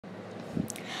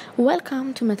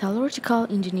Welcome to Metallurgical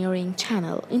Engineering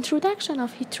channel, Introduction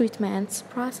of Heat Treatment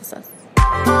Processes.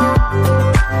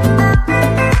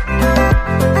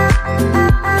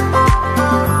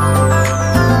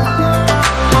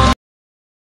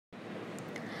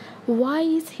 Why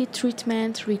is heat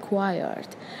treatment required?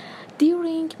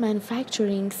 During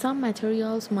manufacturing, some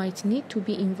materials might need to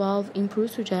be involved in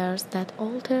procedures that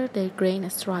alter their grain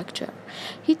structure.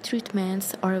 Heat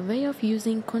treatments are a way of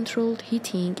using controlled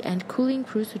heating and cooling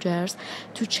procedures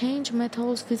to change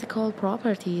metals' physical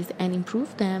properties and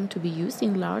improve them to be used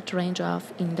in a large range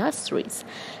of industries.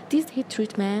 These heat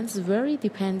treatments vary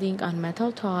depending on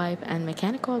metal type and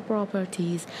mechanical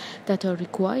properties that are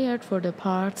required for the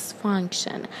part's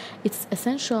function. It's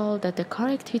essential that the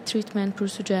correct heat treatment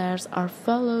procedures are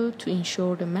followed to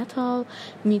ensure the metal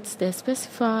meets the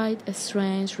specified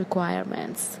strength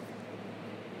requirements.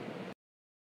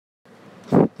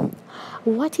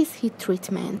 What is heat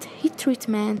treatment? Heat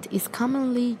treatment is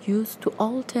commonly used to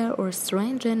alter or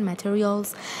strengthen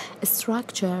materials'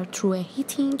 structure through a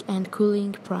heating and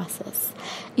cooling process.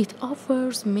 It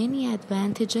offers many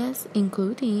advantages,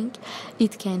 including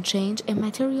it can change a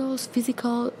material's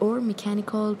physical or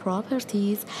mechanical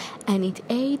properties, and it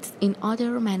aids in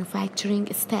other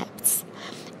manufacturing steps.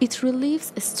 It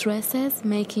relieves stresses,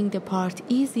 making the part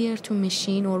easier to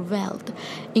machine or weld,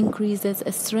 increases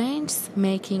strength,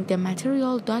 making the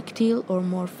material ductile or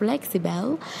more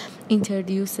flexible,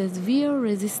 introduces wear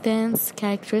resistance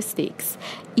characteristics,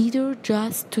 either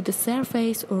just to the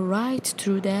surface or right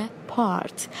through the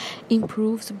part,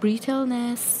 improves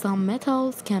brittleness. Some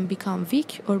metals can become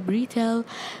weak or brittle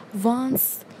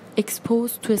once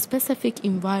exposed to a specific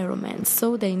environment,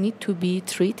 so they need to be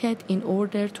treated in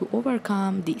order to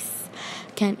overcome this.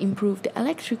 Can improve the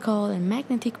electrical and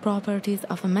magnetic properties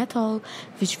of a metal,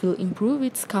 which will improve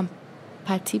its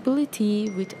compatibility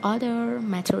with other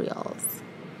materials.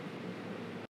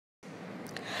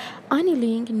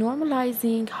 Annealing,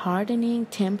 normalizing, hardening,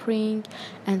 tempering,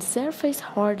 and surface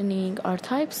hardening are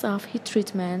types of heat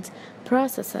treatment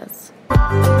processes.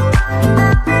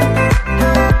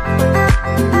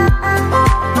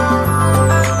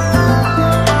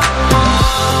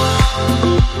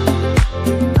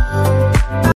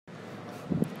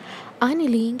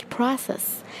 Annealing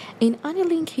process. In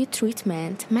annealing heat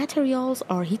treatment, materials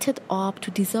are heated up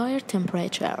to desired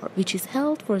temperature, which is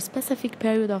held for a specific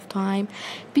period of time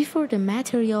before the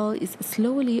material is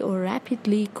slowly or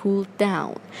rapidly cooled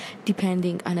down,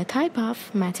 depending on a type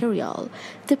of material.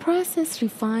 The process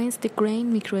refines the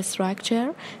grain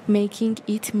microstructure, making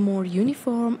it more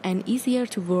uniform and easier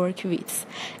to work with.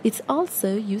 It's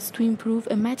also used to improve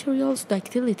a material's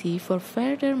ductility for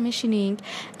further machining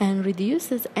and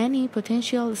reduces any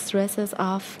potential stresses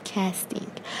of casting.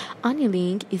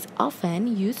 Annealing is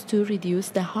often used to reduce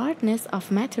the hardness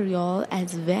of material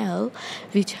as well,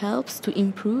 which helps to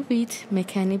improve its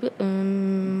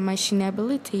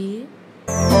machinability.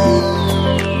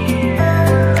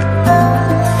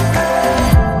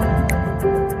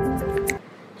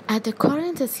 At the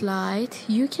current slide,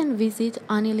 you can visit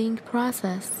annealing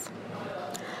process.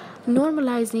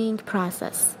 Normalizing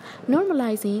process.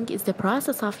 Normalizing is the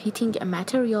process of heating a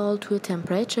material to a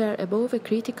temperature above a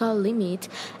critical limit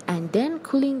and then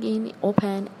cooling in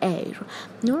open air.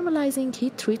 Normalizing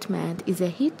heat treatment is a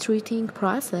heat treating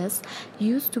process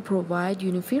used to provide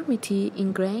uniformity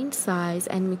in grain size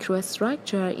and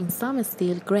microstructure in some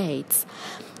steel grades.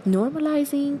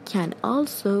 Normalizing can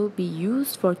also be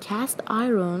used for cast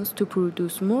irons to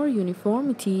produce more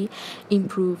uniformity,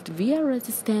 improved wear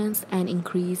resistance, and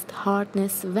increased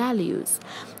hardness values.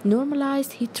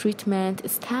 Normalized heat treatment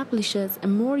establishes a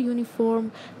more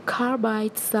uniform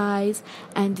carbide size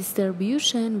and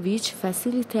distribution, which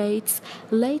facilitates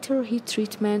later heat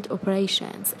treatment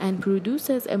operations and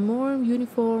produces a more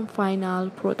uniform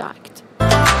final product.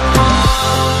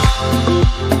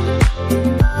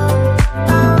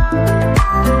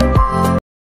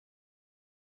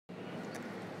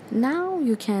 Now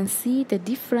you can see the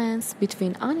difference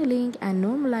between annealing and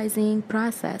normalizing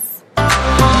process.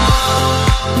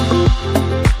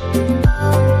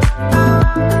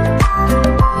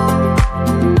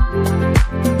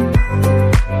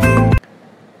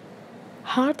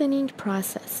 Hardening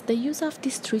process. The use of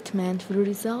this treatment will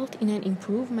result in an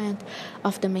improvement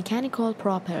of the mechanical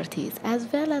properties as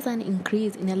well as an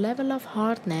increase in a level of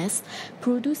hardness,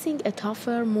 producing a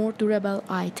tougher, more durable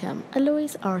item.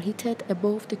 Alloys are heated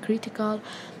above the critical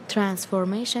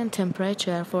transformation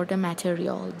temperature for the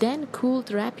material, then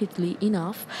cooled rapidly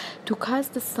enough to cause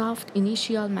the soft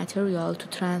initial material to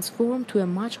transform to a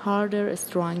much harder,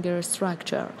 stronger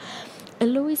structure.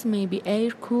 Alloys may be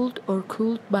air-cooled or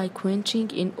cooled by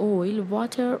quenching in oil,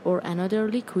 water, or another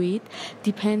liquid,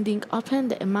 depending upon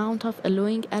the amount of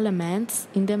alloying elements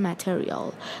in the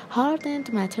material.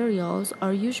 Hardened materials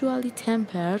are usually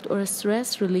tempered or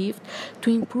stress-relieved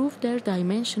to improve their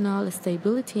dimensional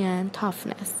stability and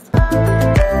toughness.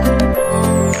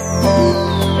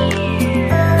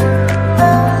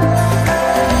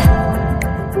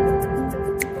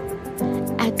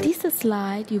 At this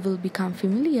slide, you will become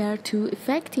familiar to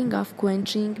effecting of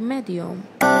quenching medium.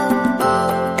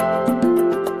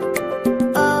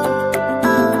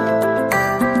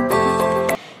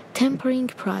 Tempering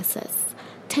process.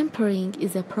 Tempering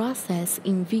is a process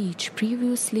in which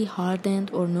previously hardened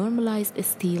or normalized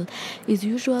steel is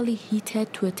usually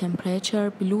heated to a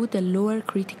temperature below the lower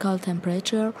critical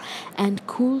temperature and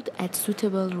cooled at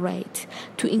suitable rate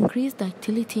to increase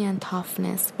ductility and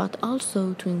toughness, but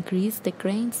also to increase the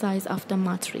grain size of the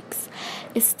matrix.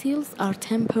 Steels are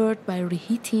tempered by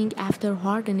reheating after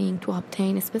hardening to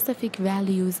obtain specific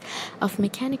values of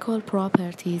mechanical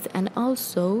properties and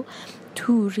also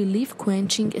to relieve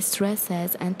quenching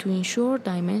stresses and to ensure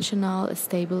dimensional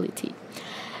stability.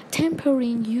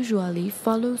 Tempering usually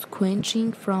follows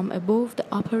quenching from above the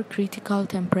upper critical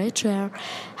temperature.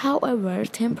 However,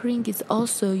 tempering is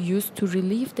also used to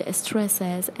relieve the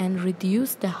stresses and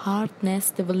reduce the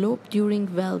hardness developed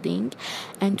during welding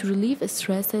and to relieve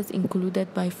stresses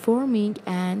included by forming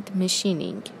and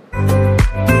machining.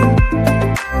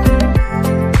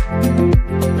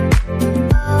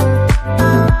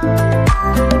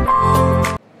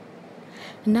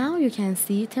 Now you can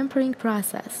see tempering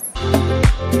process.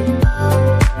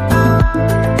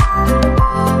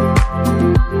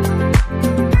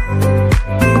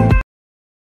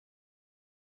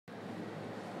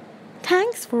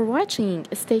 Thanks for watching.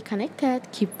 Stay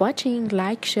connected, keep watching,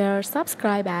 like, share,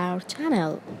 subscribe our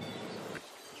channel.